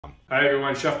Hi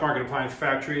everyone, Chef Mark at Appliance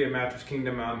Factory at Mattress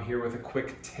Kingdom. I'm here with a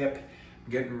quick tip.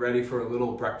 I'm getting ready for a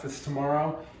little breakfast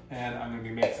tomorrow, and I'm going to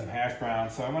be making some hash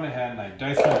browns. So I went ahead and I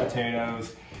diced my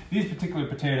potatoes. These particular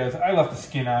potatoes, I left the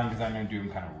skin on because I'm going to do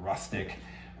them kind of rustic.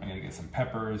 I'm going to get some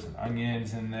peppers and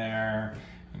onions in there.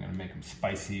 I'm going to make them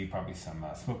spicy, probably some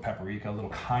smoked paprika, a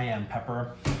little cayenne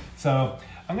pepper. So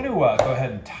I'm going to go ahead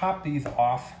and top these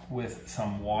off with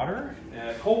some water.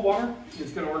 Cold water is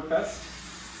going to work best.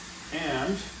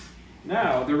 And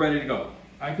now they're ready to go.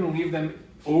 I can leave them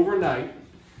overnight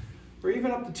or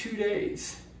even up to 2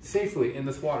 days safely in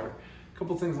this water. A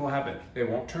couple things will happen. They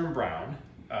won't turn brown.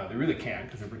 They really can't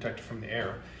because they're protected from the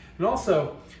air. And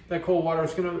also, that cold water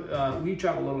is going to leach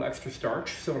out a little extra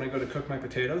starch. So when I go to cook my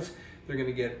potatoes, they're going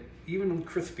to get even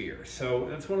crispier. So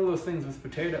that's one of those things with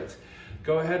potatoes.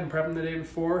 Go ahead and prep them the day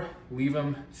before. Leave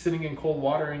them sitting in cold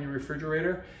water in your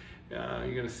refrigerator.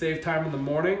 You're going to save time in the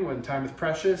morning when time is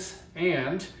precious,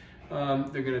 and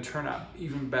they're going to turn out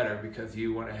even better because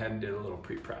you went ahead and did a little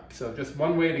pre-prep. So just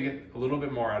one way to get a little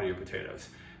bit more out of your potatoes.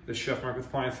 This is Chef Mark with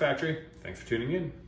Appliance Factory. Thanks for tuning in.